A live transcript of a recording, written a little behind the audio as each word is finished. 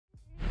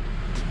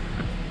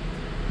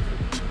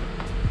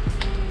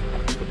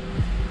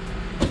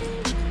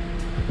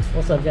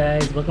What's up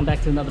guys, welcome back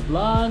to another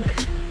vlog.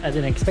 I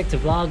didn't expect to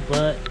vlog,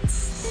 but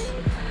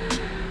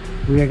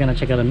we are gonna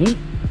check out a meet.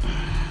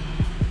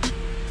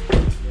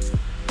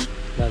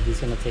 Lovey's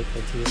gonna take her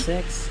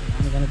 206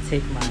 and I'm gonna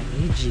take my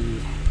AG.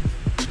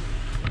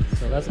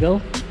 So let's go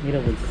meet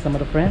up with some of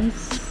the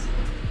friends.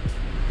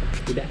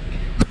 Be back.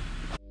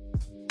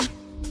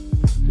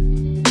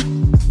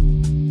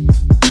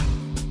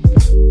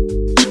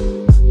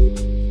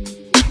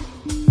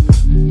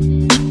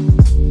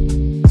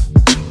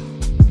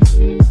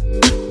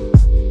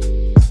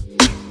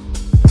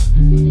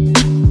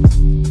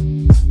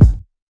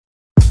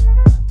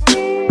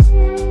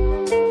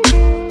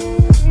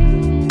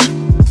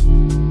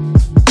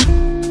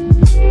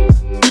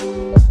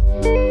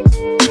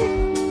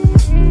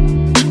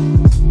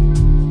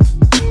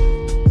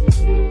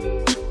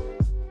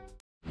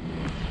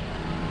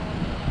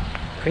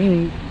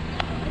 Creamy.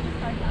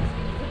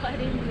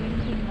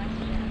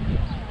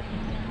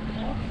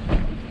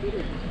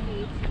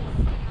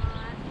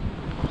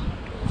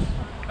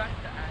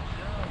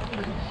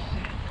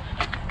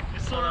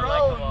 It's so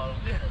round.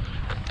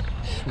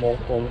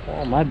 Smoke 'em.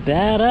 Oh my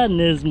bad,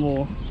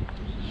 Nismo.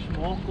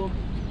 Smoke 'em.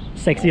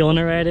 Sexy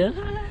owner right here.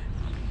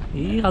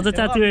 How's the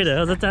tattoo right there?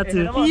 How's the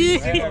tattoo?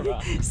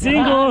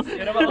 Single.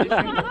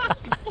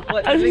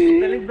 What? The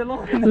link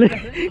below.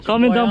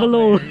 Comment down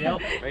below.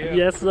 Yep.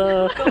 Yes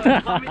sir. Comment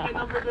the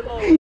number below.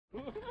 It's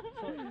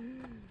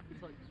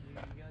like you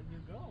got a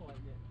new girl.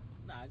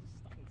 Nah, just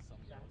talking to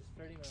some guy. Just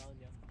flirting around,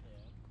 yeah.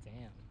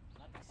 Damn.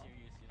 Not be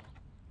serious, you know.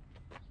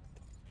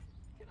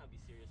 Cannot be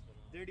serious for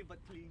now. Dirty but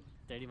clean.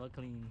 Dirty but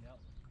clean. Yep.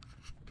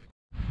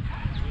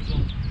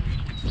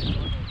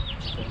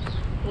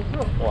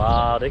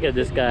 Wow, look at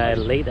this guy,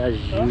 late as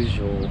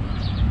usual.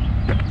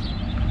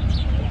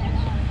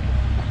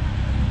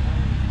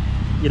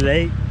 You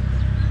late?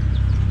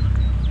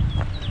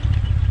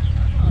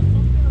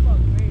 Something about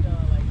grade,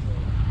 like,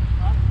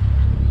 huh?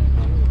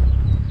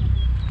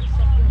 There's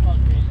something about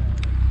grade.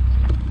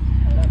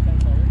 That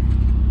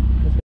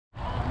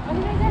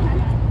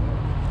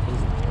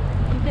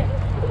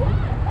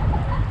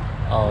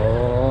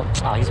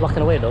Oh, he's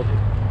walking away though.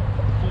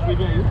 Who's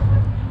waving you?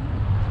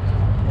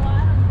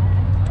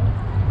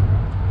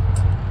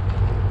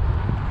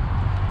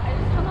 I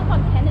just hung up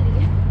on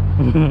Kennedy.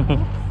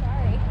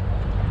 Sorry.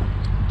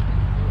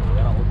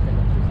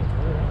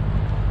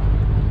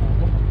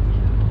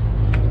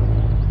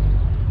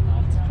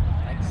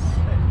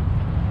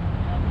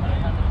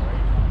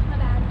 My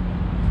bad.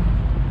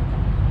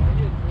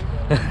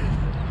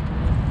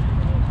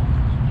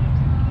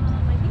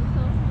 I think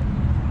so.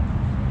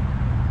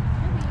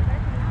 Maybe you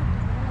better come out.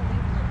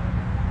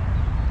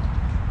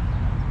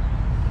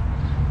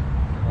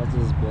 What's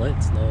this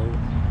blitz though?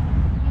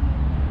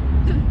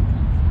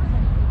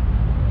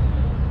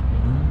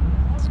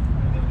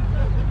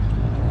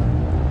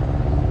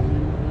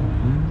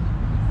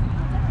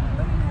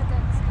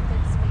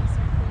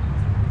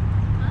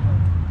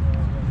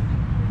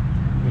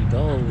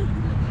 Go.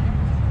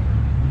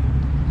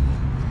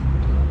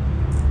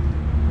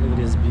 Look at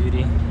this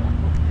beauty.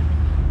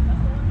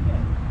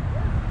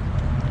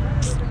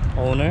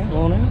 Owner,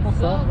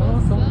 what's up?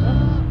 What's up?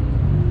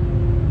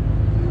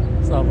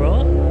 What's up, bro?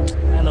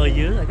 I know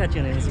you. I got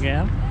you on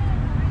Instagram.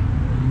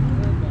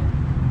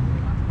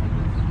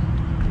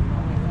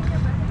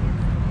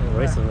 Little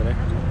race over there.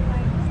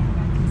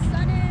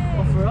 Sunny.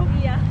 Oh, for real?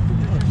 Yeah.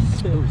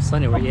 Ooh,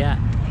 Sonny, where you at?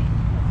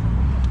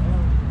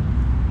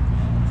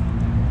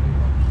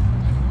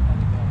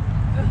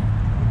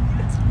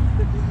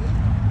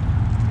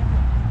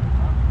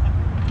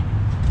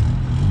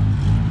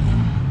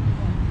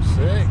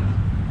 Sick.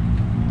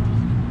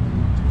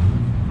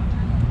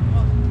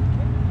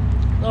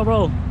 Oh,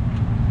 bro.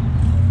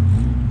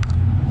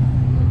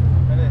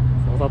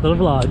 What's up to the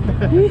vlog?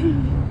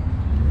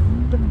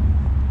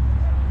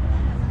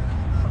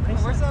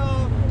 Where's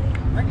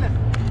Regla?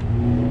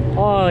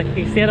 Oh,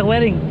 you stay at a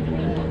wedding?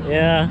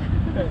 Yeah.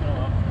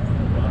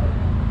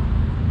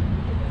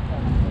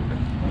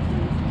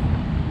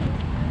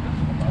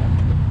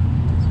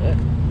 Sick.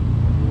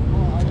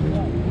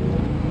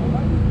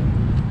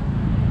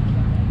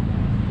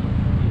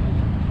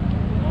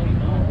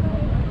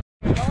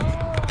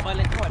 But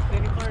like what?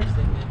 21st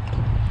and then.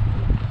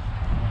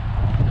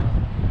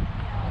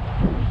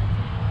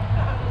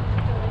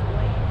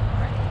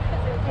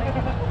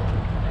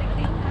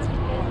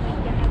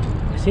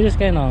 You see this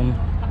guy on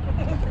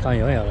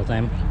Kanye all the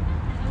time.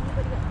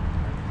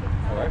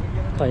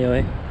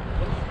 Kanye.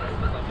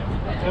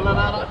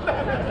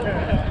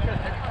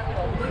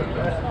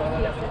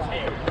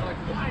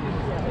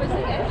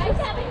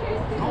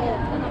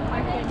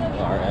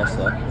 RS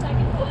though.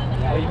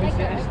 Oh, you missed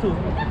the S2.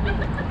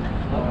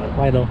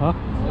 Why though, huh?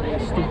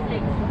 S2.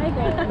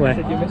 Where?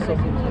 You missed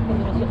something.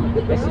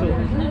 S2.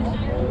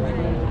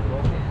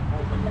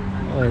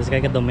 Oh, this guy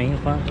got the main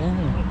front.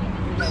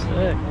 Yeah.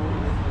 Sick.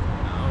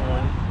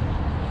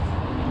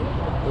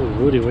 Oh,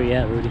 Rudy, where you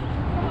at, Rudy?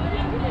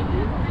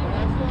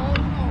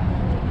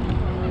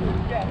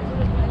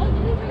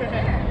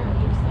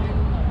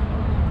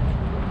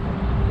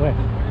 Where?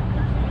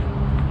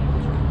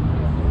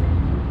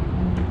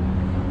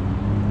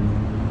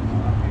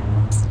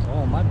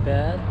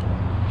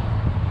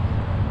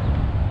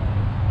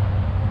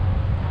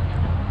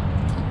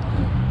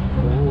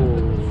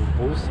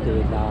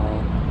 good now.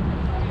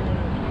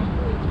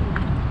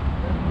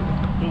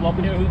 Lu mau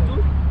punya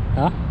lucu?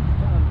 Huh?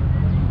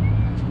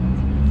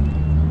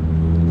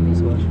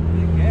 This one.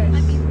 I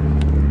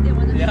mean, they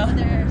want to Yeah. show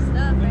their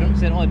stuff, When right? I'm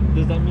saying, oh,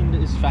 does that mean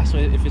that it's faster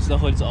if it's the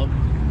hood's up?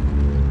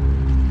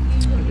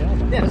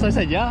 Yeah, that's what I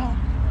said, yeah.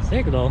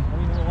 Sick though. I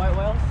mean, why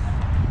else?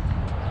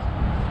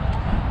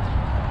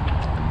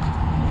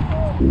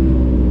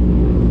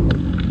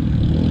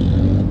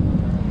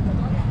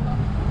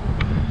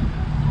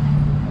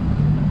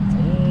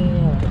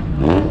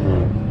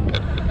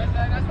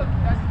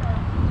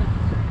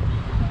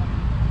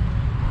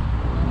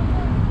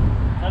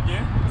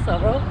 What's up,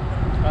 bro?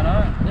 What's going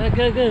on? Yeah,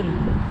 good, good.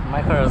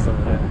 My car is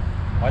over there.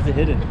 Why is it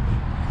hidden?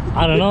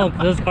 I don't know,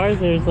 there's cars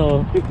there,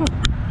 so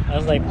I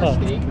was like, fuck.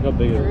 Look how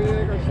big it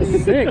is.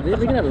 It's sick, dude.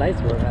 Look at that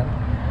lights work, man.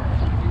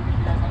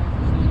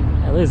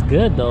 That looks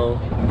good though.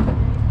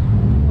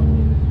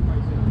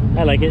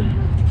 I like it.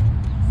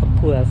 Some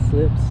cool ass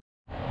slips.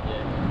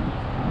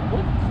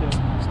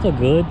 Still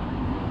good.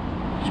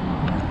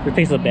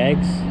 Replace the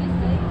bags.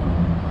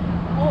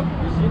 Oh,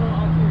 you know,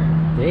 out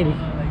here. 80.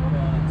 Like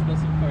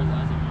expensive cars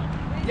last year.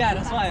 Yeah,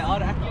 that's why.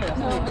 Out here, that's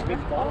why it's a big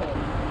ball.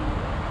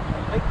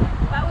 If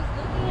I was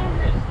looking at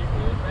it,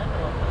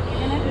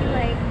 then I'd be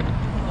like,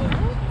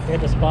 Here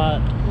at the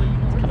spot,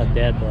 it's kind of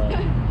dead, but I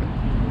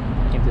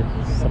think to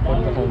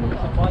support the homies.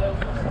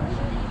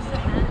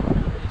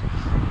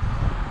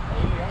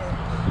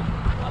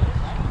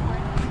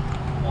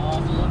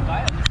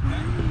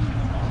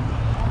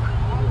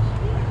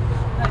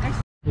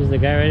 Here's the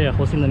guy right here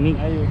hosting the meet.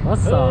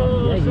 What's up?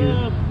 Yeah, you.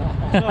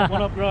 What's up?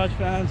 What up, Garage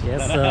fans?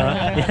 Yes, sir.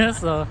 Yes,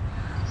 sir.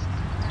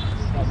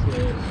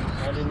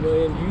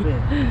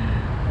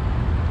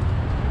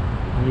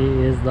 He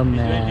is the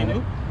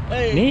man.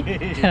 Hey. Me?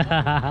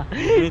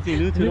 Anything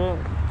new to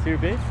your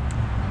base?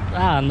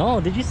 Ah, no.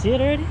 Did you see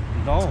it already?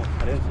 No,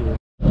 I didn't see it.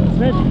 It's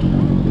ready.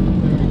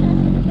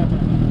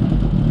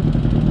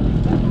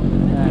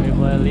 Yeah,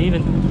 everybody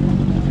leaving.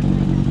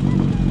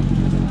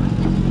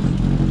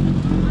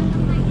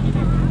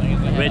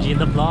 Reggie in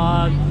the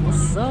vlog.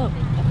 What's up?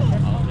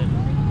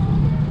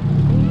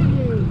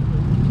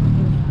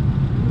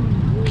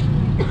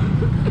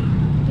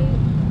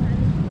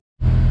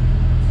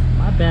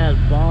 My bad,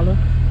 baller.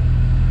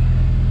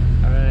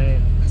 Alright.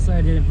 Sorry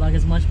I didn't vlog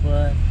as much,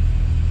 but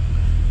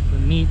the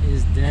meat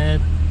is dead.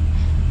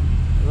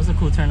 It was a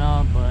cool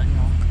turnout, but you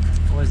know,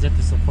 always there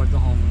to support the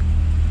homie.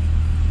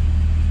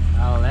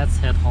 Now let's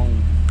head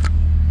home.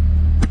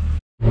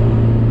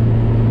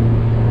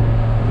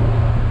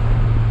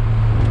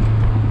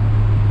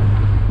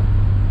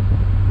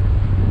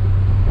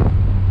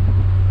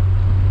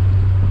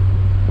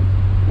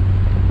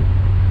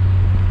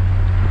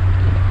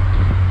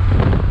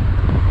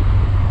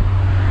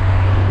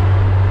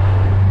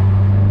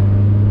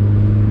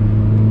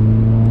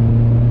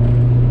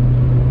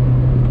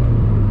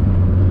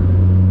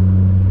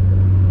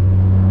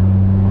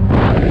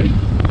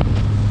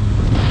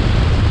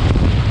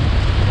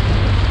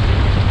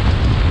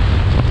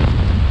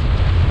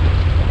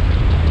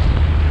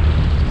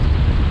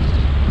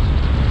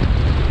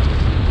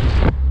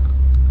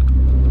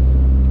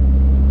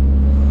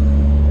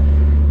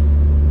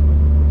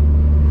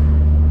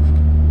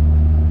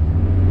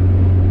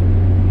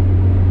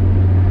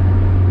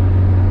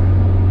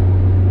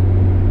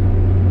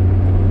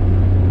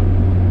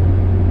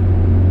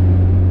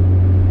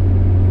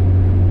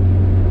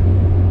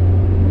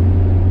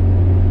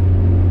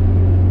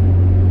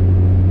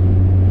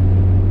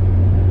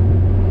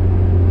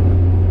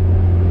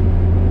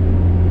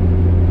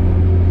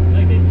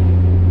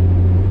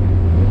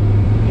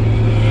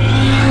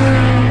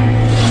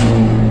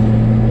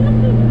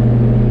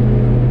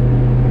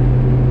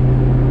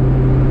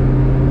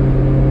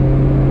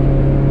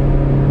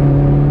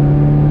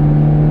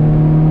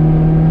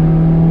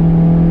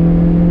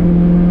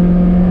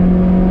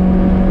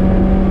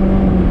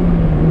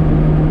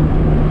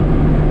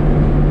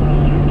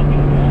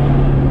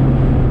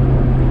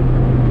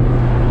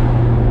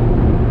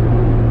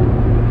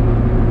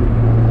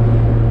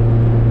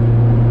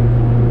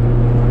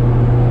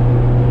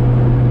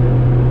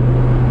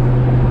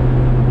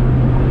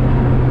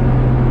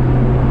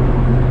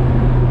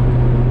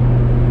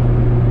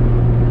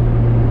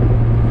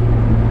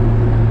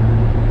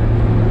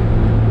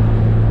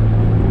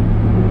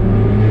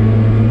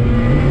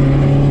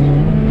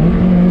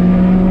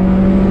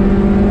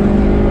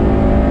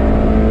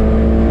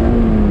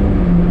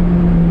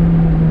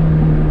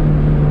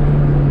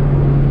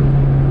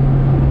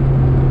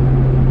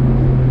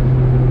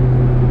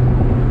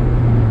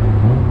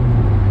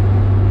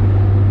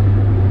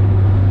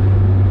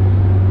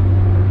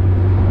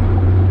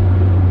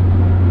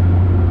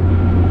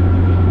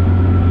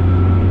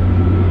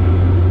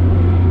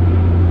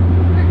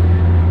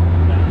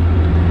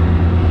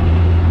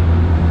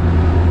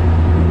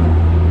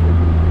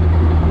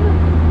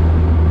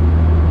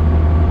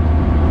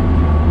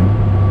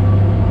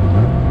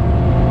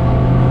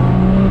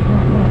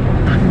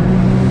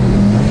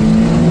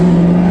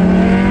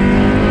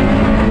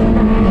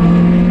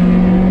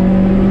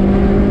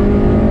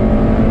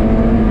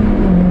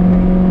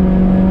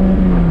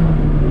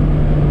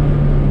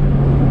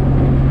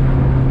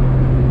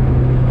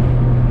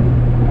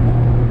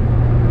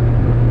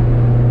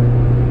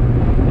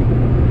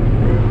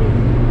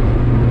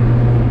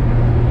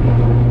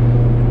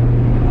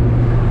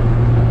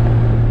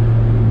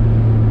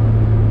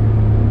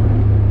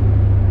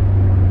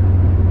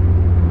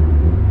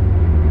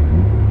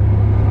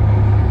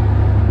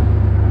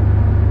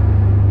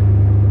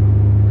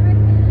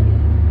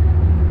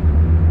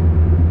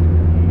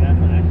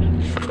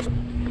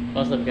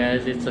 what's up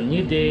guys? It's a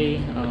new day.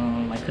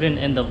 I couldn't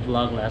end the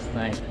vlog last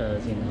night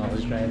because you know I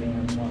was driving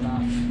and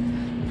whatnot.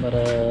 But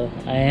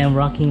I am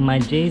rocking my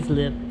Jay's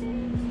lip.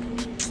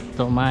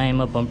 Don't mind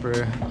my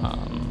bumper.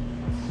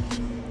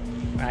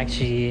 I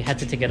actually had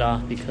to take it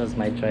off because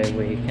my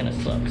driveway kind of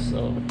sucks,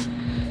 so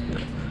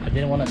I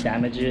didn't want to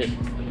damage it.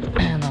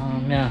 And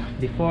yeah,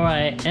 before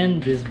I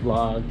end this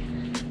vlog,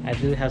 I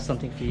do have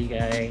something for you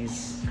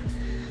guys.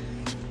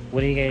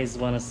 What do you guys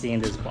want to see in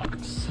this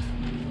box?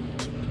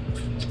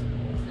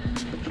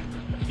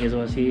 You guys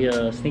want to see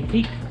a sneak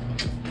peek?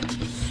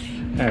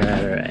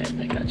 Alright,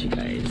 I got you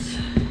guys.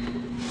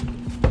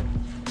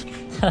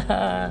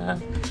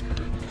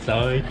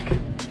 Sorry.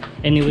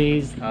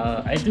 Anyways,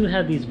 I do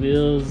have these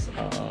wheels.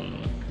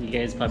 You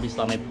guys probably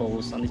saw my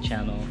post on the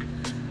channel.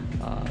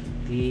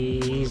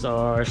 These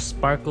are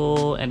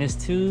Sparkle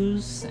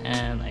NS2s,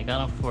 and I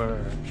got them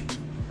for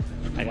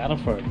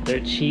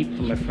dirt cheap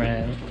from my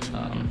friend.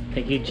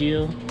 Thank you,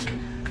 Gio.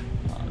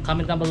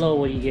 Comment down below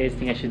what you guys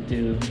think I should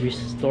do.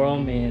 Restore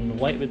them in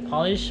white with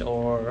polish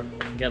or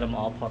get them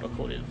all powder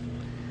coated.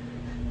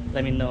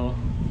 Let me know.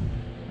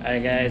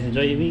 Alright guys,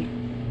 enjoy your week.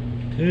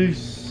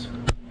 Peace.